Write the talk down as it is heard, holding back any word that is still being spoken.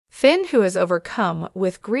Finn, who is overcome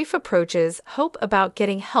with grief, approaches Hope about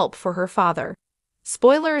getting help for her father.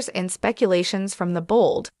 Spoilers and speculations from The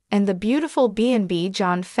Bold and the Beautiful B&B.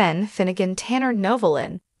 John Fenn Finnegan Tanner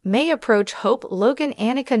Novelin may approach Hope Logan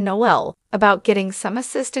Annika Noel about getting some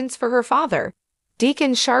assistance for her father.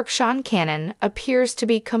 Deacon Sharp Sean Cannon appears to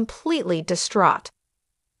be completely distraught.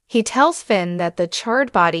 He tells Finn that the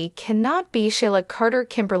charred body cannot be Sheila Carter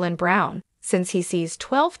Kimberlin Brown, since he sees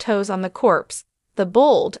 12 toes on the corpse. The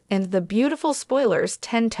Bold and the Beautiful spoilers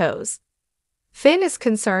 10 toes. Finn is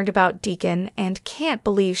concerned about Deacon and can't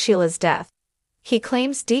believe Sheila's death. He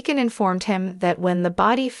claims Deacon informed him that when the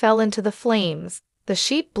body fell into the flames, the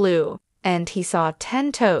sheet blew, and he saw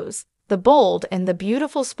 10 toes. The Bold and the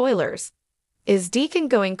Beautiful spoilers. Is Deacon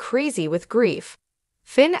going crazy with grief?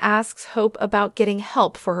 Finn asks Hope about getting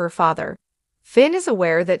help for her father. Finn is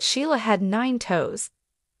aware that Sheila had 9 toes.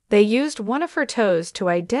 They used one of her toes to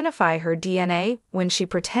identify her DNA when she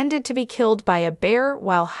pretended to be killed by a bear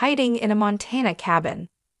while hiding in a Montana cabin.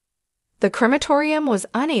 The crematorium was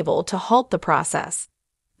unable to halt the process.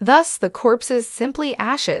 Thus, the corpses simply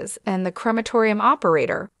ashes, and the crematorium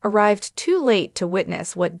operator arrived too late to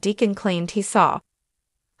witness what Deacon claimed he saw.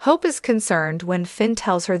 Hope is concerned when Finn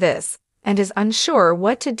tells her this, and is unsure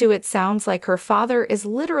what to do. It sounds like her father is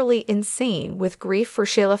literally insane with grief for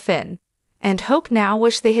Sheila. Finn and Hope now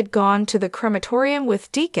wish they had gone to the crematorium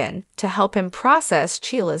with Deacon to help him process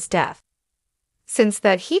Sheila's death, since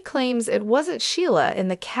that he claims it wasn't Sheila in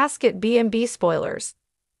the casket. B&B spoilers.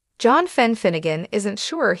 John Fenn Finnegan isn't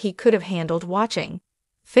sure he could have handled watching.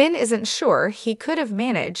 Finn isn't sure he could have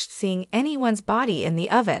managed seeing anyone's body in the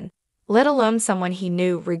oven, let alone someone he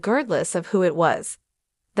knew, regardless of who it was.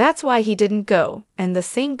 That's why he didn't go, and the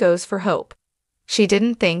same goes for Hope. She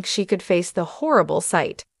didn't think she could face the horrible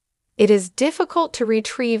sight. It is difficult to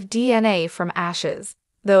retrieve DNA from ashes,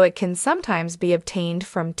 though it can sometimes be obtained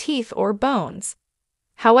from teeth or bones.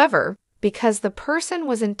 However, because the person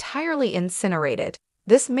was entirely incinerated,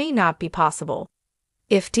 this may not be possible.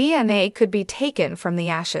 If DNA could be taken from the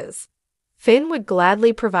ashes, Finn would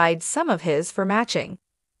gladly provide some of his for matching.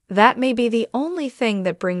 That may be the only thing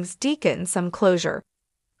that brings Deacon some closure.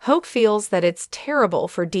 Hope feels that it's terrible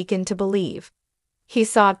for Deacon to believe he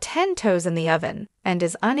saw 10 toes in the oven and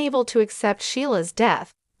is unable to accept Sheila's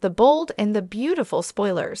death. The Bold and the Beautiful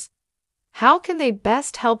spoilers. How can they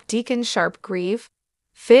best help Deacon Sharp grieve?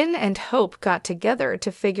 Finn and Hope got together to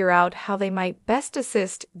figure out how they might best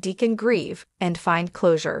assist Deacon grieve and find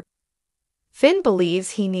closure. Finn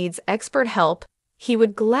believes he needs expert help. He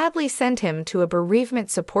would gladly send him to a bereavement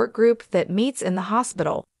support group that meets in the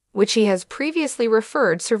hospital, which he has previously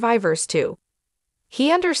referred survivors to. He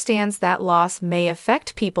understands that loss may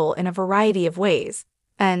affect people in a variety of ways,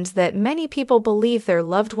 and that many people believe their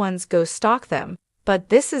loved ones ghost stalk them, but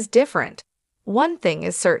this is different. One thing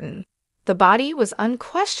is certain. The body was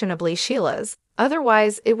unquestionably Sheila's,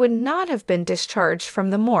 otherwise it would not have been discharged from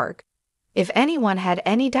the morgue. If anyone had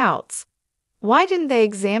any doubts, why didn't they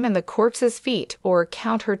examine the corpse's feet or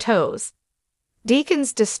count her toes?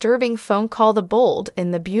 Deacon's disturbing phone call. The Bold in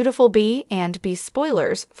the Beautiful B&B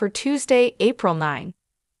spoilers for Tuesday, April 9.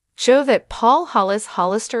 Show that Paul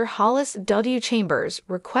Hollister Hollis W. Chambers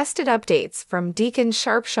requested updates from Deacon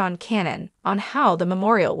Sharp Sean Cannon on how the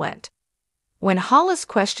memorial went. When Hollis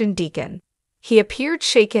questioned Deacon, he appeared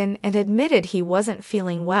shaken and admitted he wasn't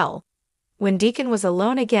feeling well. When Deacon was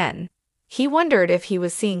alone again, he wondered if he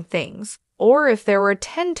was seeing things, or if there were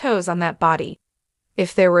 10 toes on that body.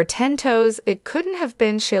 If there were 10 toes, it couldn't have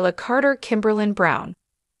been Sheila Carter Kimberlin Brown.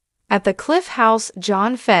 At the Cliff House,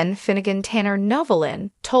 John Fenn Finnegan Tanner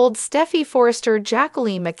Novelin told Steffi Forrester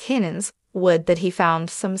Jacqueline McKinnon's Wood that he found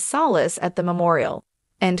some solace at the memorial,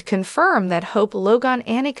 and confirmed that Hope Logan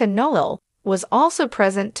Annika Noel was also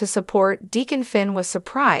present to support Deacon. Finn was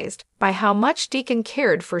surprised by how much Deacon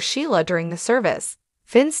cared for Sheila during the service.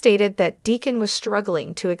 Finn stated that Deacon was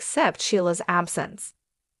struggling to accept Sheila's absence,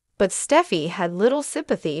 but Steffi had little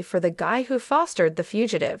sympathy for the guy who fostered the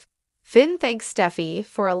fugitive. Finn thanks Steffi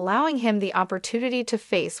for allowing him the opportunity to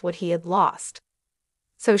face what he had lost.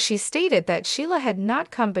 So she stated that Sheila had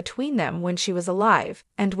not come between them when she was alive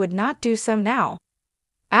and would not do so now.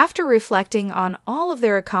 After reflecting on all of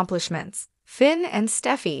their accomplishments, Finn and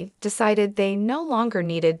Steffi decided they no longer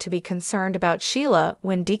needed to be concerned about Sheila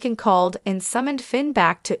when Deacon called and summoned Finn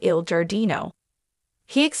back to Il Giardino.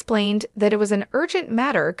 He explained that it was an urgent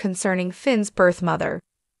matter concerning Finn's birth mother.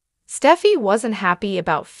 Steffi wasn't happy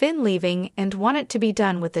about Finn leaving and wanted to be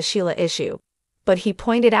done with the Sheila issue, but he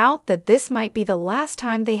pointed out that this might be the last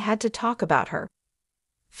time they had to talk about her.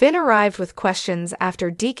 Finn arrived with questions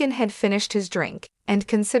after Deacon had finished his drink and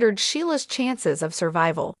considered Sheila's chances of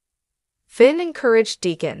survival. Finn encouraged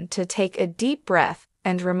Deacon to take a deep breath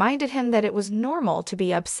and reminded him that it was normal to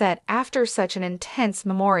be upset after such an intense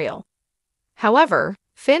memorial. However,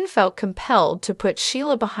 Finn felt compelled to put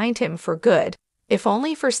Sheila behind him for good, if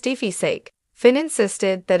only for Steffi's sake. Finn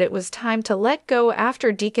insisted that it was time to let go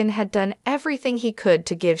after Deacon had done everything he could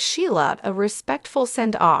to give Sheila a respectful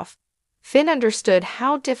send-off. Finn understood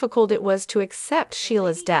how difficult it was to accept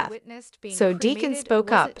Sheila's death, so Deacon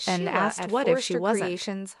spoke up and asked what if she wasn't.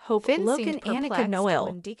 Finn, Logan, Annika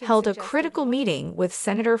Noel held a critical meeting with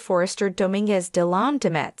Senator Forrester Dominguez de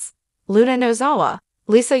Metz, Luna Nozawa,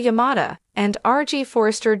 Lisa Yamada, and RG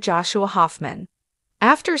Forrester Joshua Hoffman.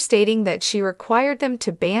 After stating that she required them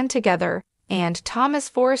to band together and Thomas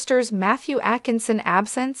Forrester's Matthew Atkinson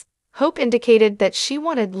absence, Hope indicated that she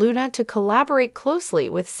wanted Luna to collaborate closely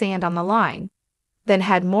with Sand on the line, then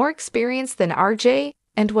had more experience than RJ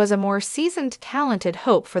and was a more seasoned, talented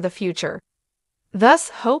Hope for the future. Thus,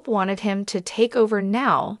 Hope wanted him to take over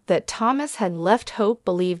now that Thomas had left. Hope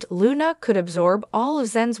believed Luna could absorb all of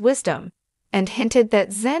Zen's wisdom, and hinted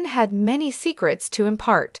that Zen had many secrets to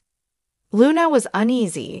impart. Luna was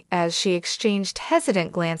uneasy as she exchanged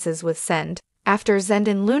hesitant glances with Send after Zen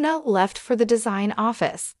and Luna left for the design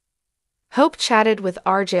office. Hope chatted with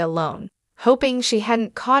RJ alone, hoping she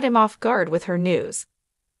hadn't caught him off guard with her news.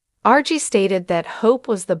 RJ stated that Hope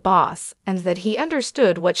was the boss and that he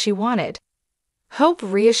understood what she wanted. Hope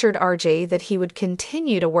reassured RJ that he would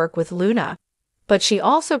continue to work with Luna, but she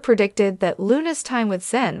also predicted that Luna's time with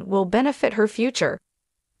Zen will benefit her future.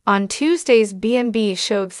 On Tuesday's B&B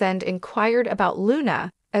show, Zen inquired about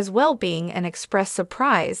Luna as well-being and expressed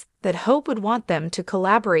surprise that Hope would want them to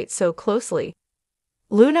collaborate so closely.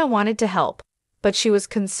 Luna wanted to help, but she was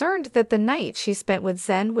concerned that the night she spent with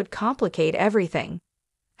Zen would complicate everything.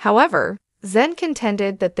 However, Zen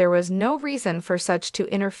contended that there was no reason for such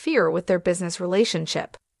to interfere with their business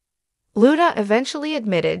relationship. Luna eventually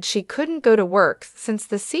admitted she couldn't go to work since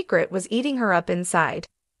the secret was eating her up inside.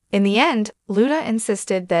 In the end, Luna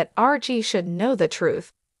insisted that RG should know the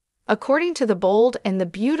truth. According to the bold and the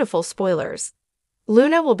beautiful spoilers,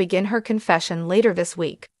 Luna will begin her confession later this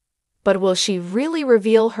week. But will she really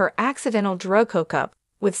reveal her accidental drug hookup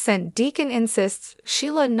with St. Deacon insists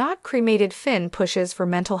Sheila not cremated. Finn pushes for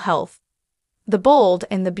mental health. The bold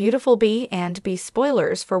and the beautiful B&B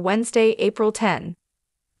spoilers for Wednesday, April 10.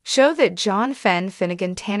 Show that John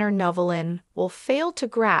Finnegan Tanner Novelin will fail to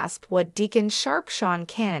grasp what Deacon Sharp Sean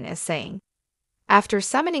Cannon is saying. After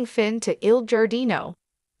summoning Finn to Il Giardino,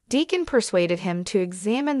 Deacon persuaded him to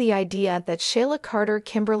examine the idea that Shayla Carter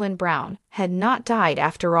Kimberlyn Brown had not died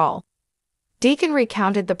after all. Deacon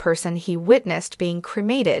recounted the person he witnessed being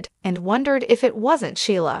cremated and wondered if it wasn't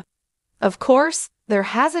Sheila. Of course, there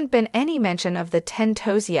hasn't been any mention of the 10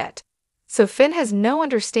 toes yet, so Finn has no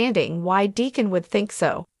understanding why Deacon would think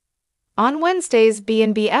so. On Wednesday's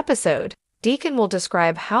B&B episode, Deacon will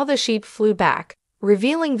describe how the sheep flew back,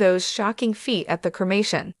 revealing those shocking feet at the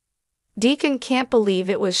cremation. Deacon can't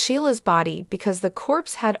believe it was Sheila's body because the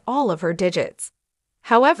corpse had all of her digits.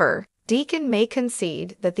 However, Deacon may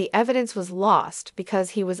concede that the evidence was lost because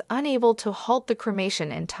he was unable to halt the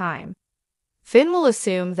cremation in time. Finn will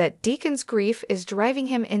assume that Deacon's grief is driving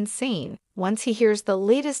him insane once he hears the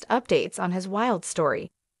latest updates on his wild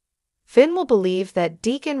story. Finn will believe that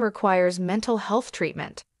Deacon requires mental health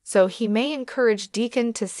treatment, so he may encourage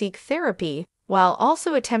Deacon to seek therapy while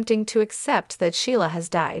also attempting to accept that Sheila has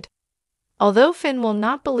died. Although Finn will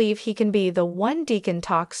not believe he can be the one Deacon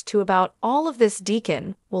talks to about all of this,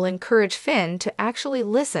 Deacon will encourage Finn to actually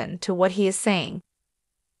listen to what he is saying.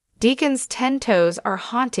 Deacon's 10 toes are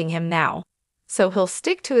haunting him now, so he'll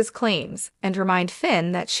stick to his claims and remind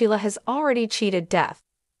Finn that Sheila has already cheated death.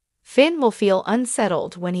 Finn will feel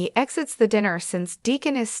unsettled when he exits the dinner since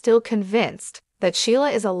Deacon is still convinced that Sheila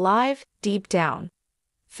is alive deep down.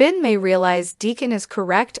 Finn may realize Deacon is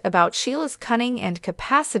correct about Sheila's cunning and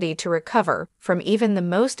capacity to recover from even the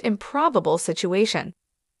most improbable situation.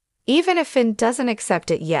 Even if Finn doesn't accept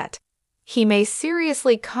it yet, he may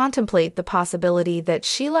seriously contemplate the possibility that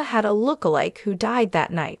Sheila had a lookalike who died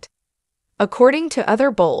that night. According to other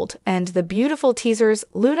bold and the beautiful teasers,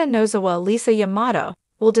 Luna Nozawa Lisa Yamato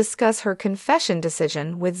will discuss her confession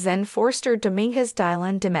decision with Zen Forrester Dominguez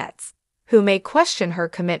de Metz, who may question her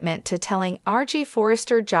commitment to telling RG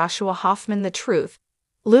Forrester Joshua Hoffman the truth.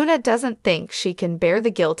 Luna doesn't think she can bear the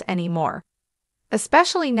guilt anymore,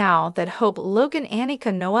 especially now that Hope Logan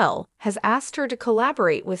Annika Noel has asked her to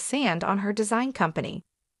collaborate with Sand on her design company.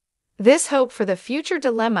 This hope for the future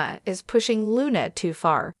dilemma is pushing Luna too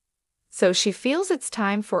far, so she feels it's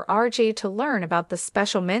time for RJ to learn about the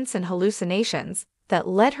special mints and hallucinations that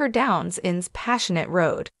led her down Zin's passionate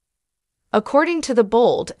road. According to the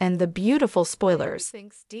bold and the beautiful spoilers,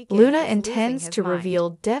 Luna intends to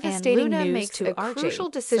reveal devastating news to a crucial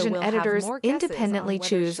decision. Editors independently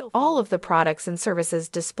choose all of the products and services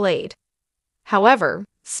displayed. However,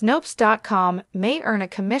 Snopes.com may earn a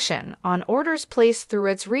commission on orders placed through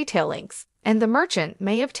its retail links, and the merchant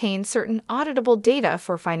may obtain certain auditable data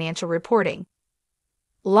for financial reporting.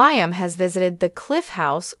 Liam has visited the Cliff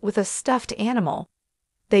House with a stuffed animal.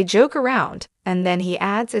 They joke around, and then he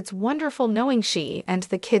adds, "It's wonderful knowing she and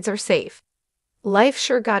the kids are safe. Life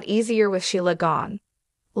sure got easier with Sheila gone."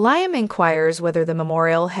 Liam inquires whether the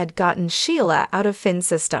memorial had gotten Sheila out of Finn's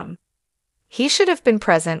system. He should have been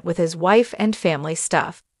present with his wife and family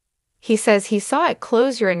stuff. He says he saw it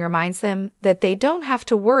close and reminds them that they don't have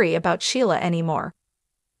to worry about Sheila anymore.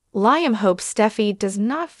 Liam hopes Steffi does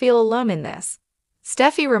not feel alone in this.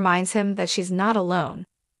 Steffi reminds him that she's not alone.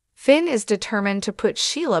 Finn is determined to put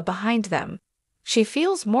Sheila behind them. She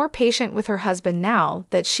feels more patient with her husband now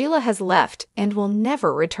that Sheila has left and will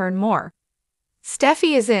never return more.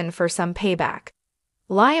 Steffi is in for some payback.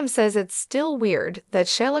 Liam says it's still weird that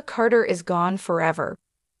Sheila Carter is gone forever.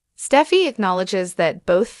 Steffi acknowledges that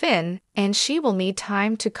both Finn and she will need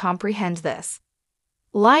time to comprehend this.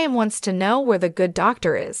 Liam wants to know where the good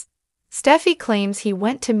doctor is. Steffi claims he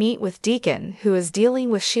went to meet with Deacon, who is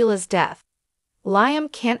dealing with Sheila's death.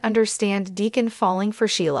 Liam can't understand Deacon falling for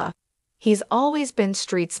Sheila. He's always been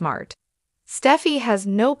street smart. Steffi has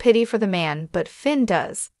no pity for the man, but Finn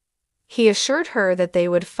does. He assured her that they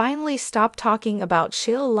would finally stop talking about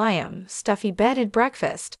Sheila. Liam, stuffy bed and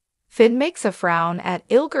breakfast. Finn makes a frown at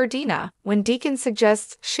Il Gardina when Deacon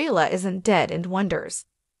suggests Sheila isn't dead and wonders,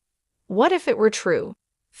 what if it were true?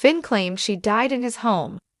 Finn claims she died in his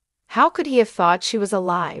home. How could he have thought she was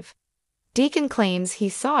alive? Deacon claims he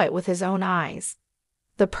saw it with his own eyes.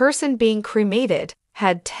 The person being cremated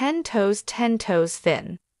had 10 toes.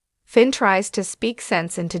 Finn. Finn tries to speak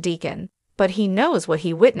sense into Deacon, but he knows what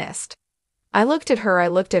he witnessed. I looked at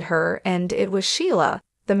her, and it was Sheila."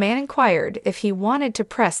 The man inquired if he wanted to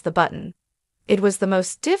press the button. It was the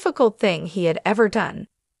most difficult thing he had ever done.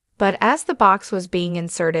 But as the box was being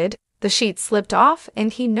inserted, the sheet slipped off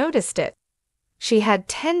and he noticed it. She had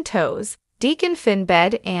 10 toes. Deacon Finn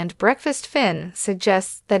bed and breakfast. Finn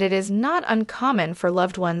suggests that it is not uncommon for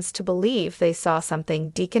loved ones to believe they saw something.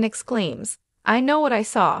 Deacon exclaims, "I know what I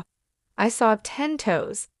saw. I saw 10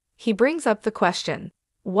 toes. He brings up the question,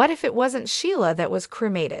 what if it wasn't Sheila that was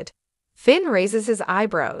cremated? Finn raises his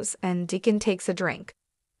eyebrows and Deacon takes a drink.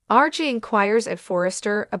 RG inquires at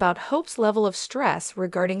Forrester about Hope's level of stress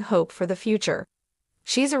regarding Hope for the future.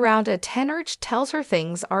 She's around a 10. RG tells her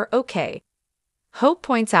things are okay. Hope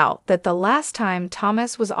points out that the last time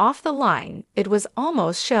Thomas was off the line, it was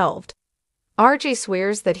almost shelved. RG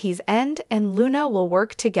swears that he's and Luna will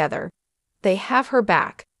work together. They have her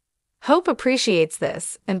back. Hope appreciates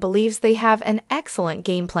this and believes they have an excellent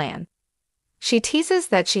game plan. She teases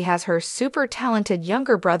that she has her super talented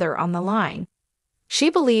younger brother on the line. She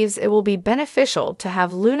believes it will be beneficial to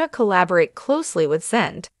have Luna collaborate closely with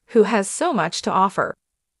Zend, who has so much to offer.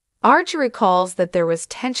 RG recalls that there was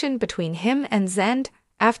tension between him and Zend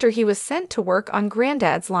after he was sent to work on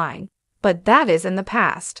Granddad's line, but that is in the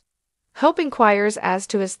past. Hope inquires as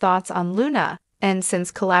to his thoughts on Luna, and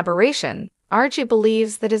since collaboration, RG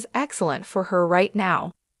believes that is excellent for her right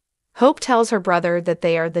now. Hope tells her brother that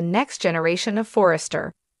they are the next generation of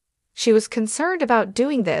Forrester. She was concerned about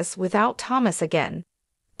doing this without Thomas again,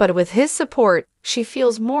 but with his support, she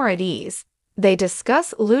feels more at ease. They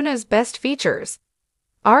discuss Luna's best features.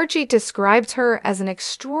 RG describes her as an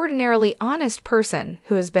extraordinarily honest person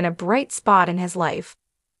who has been a bright spot in his life.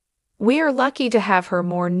 We are lucky to have her.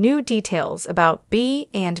 More new details about B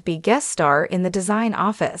and B guest star in the design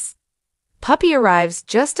office. Puppy arrives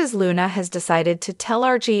just as Luna has decided to tell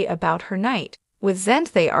RG about her night. With Zend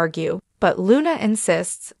they argue, but Luna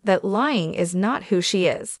insists that lying is not who she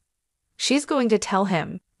is. She's going to tell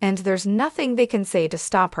him, and there's nothing they can say to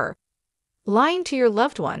stop her. Lying to your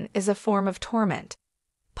loved one is a form of torment.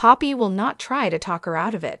 Poppy will not try to talk her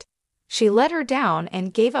out of it. She let her down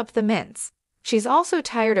and gave up the mints. She's also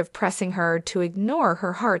tired of pressing her to ignore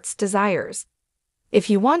her heart's desires. If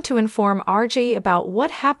you want to inform RG about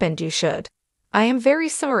what happened, you should. I am very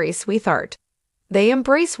sorry, sweetheart. They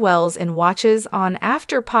embrace Wells and watches on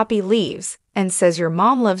after Poppy leaves and says your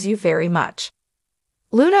mom loves you very much.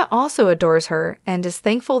 Luna also adores her and is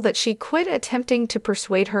thankful that she quit attempting to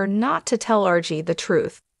persuade her not to tell RG the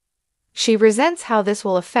truth. She resents how this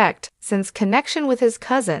will affect Zend's connection with his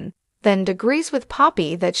cousin, then agrees with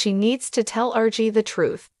Poppy that she needs to tell RG the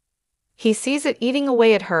truth. He sees it eating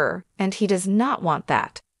away at her, and he does not want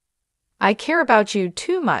that. I care about you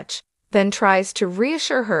too much, then tries to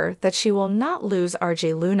reassure her that she will not lose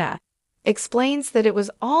RJ. Luna explains that it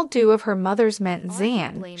was all due of her mother's meant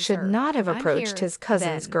Zan should not have approached his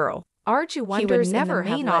cousin's girl. Arju wonders in the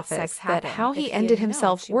main office that how he ended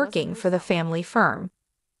himself working for the family firm.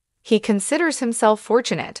 He considers himself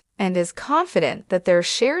fortunate and is confident that their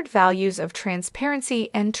shared values of transparency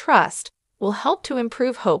and trust will help to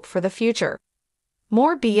improve hope for the future.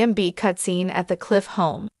 More B&B cutscene at the Cliff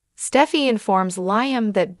home. Steffi informs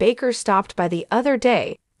Liam that Baker stopped by the other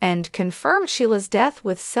day and confirmed Sheila's death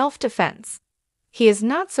with self-defense. He is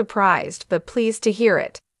not surprised but pleased to hear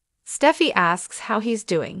it. Steffi asks how he's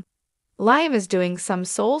doing. Liam is doing some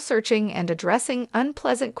soul-searching and addressing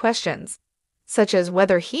unpleasant questions, such as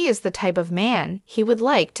whether he is the type of man he would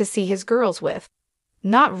like to see his girls with.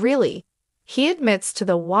 Not really. He admits to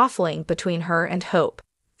the waffling between her and Hope,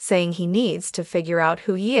 saying he needs to figure out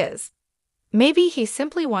who he is. Maybe he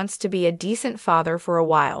simply wants to be a decent father for a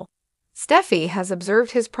while. Steffi has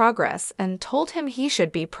observed his progress and told him he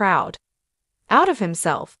should be proud. Out of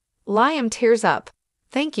himself, Liam tears up.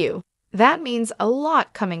 Thank you. That means a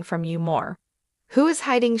lot coming from you more. Who is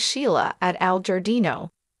hiding Sheila at Al Giardino?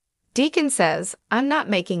 Deacon says, I'm not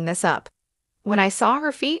making this up. When I saw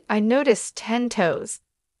her feet, I noticed 10 toes.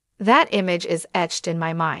 That image is etched in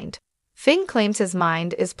my mind. Finn claims his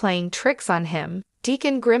mind is playing tricks on him.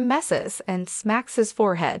 Deacon grimaces and smacks his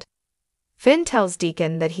forehead. Finn tells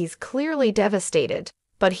Deacon that he's clearly devastated,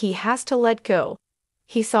 but he has to let go.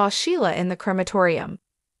 He saw Sheila in the crematorium.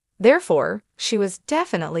 Therefore, she was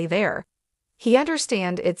definitely there. He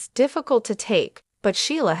understands it's difficult to take, but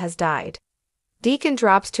Sheila has died. Deacon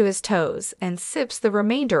drops to his toes and sips the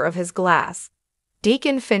remainder of his glass.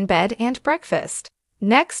 Deacon, Finn, bed and breakfast.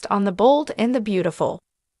 Next on The Bold and the Beautiful.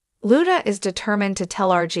 Luna is determined to tell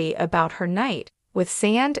RG about her night. With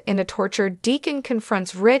Sand in a torture, Deacon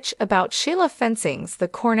confronts Rich about Sheila fencing's The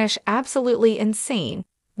Cornish absolutely insane.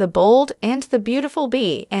 The Bold and the Beautiful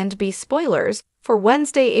B and B spoilers for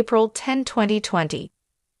Wednesday, April 10, 2020.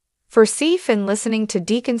 Foresee Finn listening to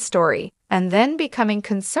Deacon's story and then becoming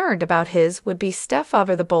concerned about his would-be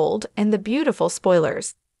stepfather. The Bold and the Beautiful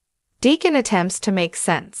spoilers. Deacon attempts to make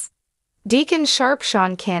sense. Deacon's sharp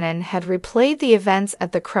Sean Cannon had replayed the events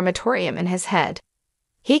at the crematorium in his head.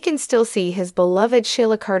 He can still see his beloved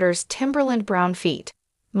Sheila Carter's Timberland brown feet,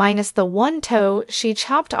 minus the one toe she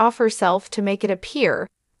chopped off herself to make it appear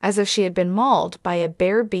as if she had been mauled by a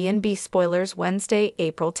bear. B&B spoilers Wednesday,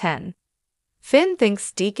 April 10. Finn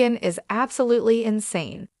thinks Deacon is absolutely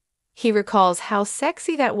insane. He recalls how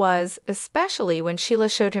sexy that was, especially when Sheila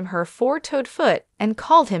showed him her 4-toed foot and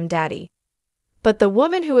called him daddy. But the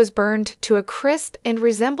woman who was burned to a crisp and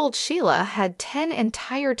resembled Sheila had 10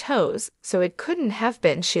 entire toes, so it couldn't have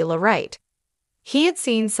been Sheila, right? He had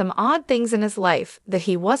seen some odd things in his life that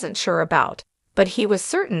he wasn't sure about, but he was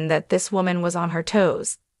certain that this woman was on her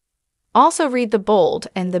toes. Also read The Bold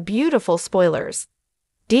and the Beautiful spoilers.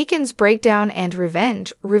 Deacon's breakdown and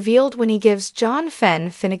revenge revealed when he gives John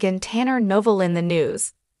Finnegan Tanner Novelin the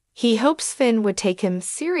news. He hopes Finn would take him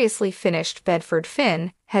seriously. Finished Bedford.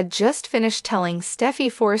 Finn had just finished telling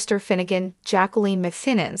Steffi Forrester Finnegan Jacqueline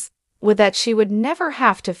McFinnans would that she would never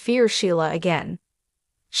have to fear Sheila again.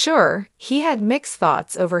 Sure, he had mixed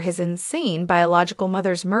thoughts over his insane biological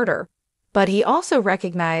mother's murder, but he also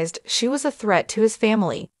recognized she was a threat to his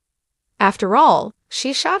family. After all,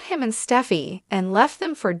 she shot him and Steffi and left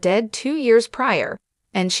them for dead 2 years prior,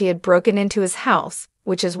 and she had broken into his house,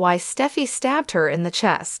 which is why Steffi stabbed her in the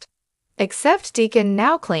chest. Except Deacon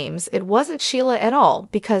now claims it wasn't Sheila at all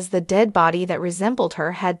because the dead body that resembled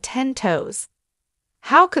her had 10 toes.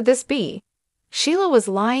 How could this be? Sheila was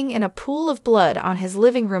lying in a pool of blood on his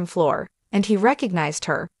living room floor, and he recognized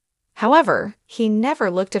her. However, he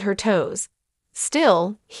never looked at her toes.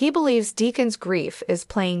 Still, he believes Deacon's grief is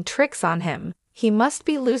playing tricks on him. He must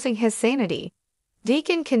be losing his sanity.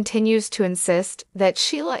 Deacon continues to insist that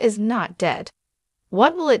Sheila is not dead.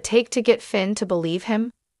 What will it take to get Finn to believe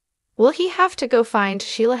him? Will he have to go find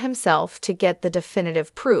Sheila himself to get the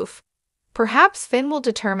definitive proof? Perhaps Finn will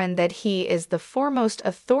determine that he is the foremost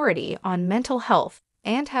authority on mental health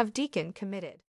and have Deacon committed.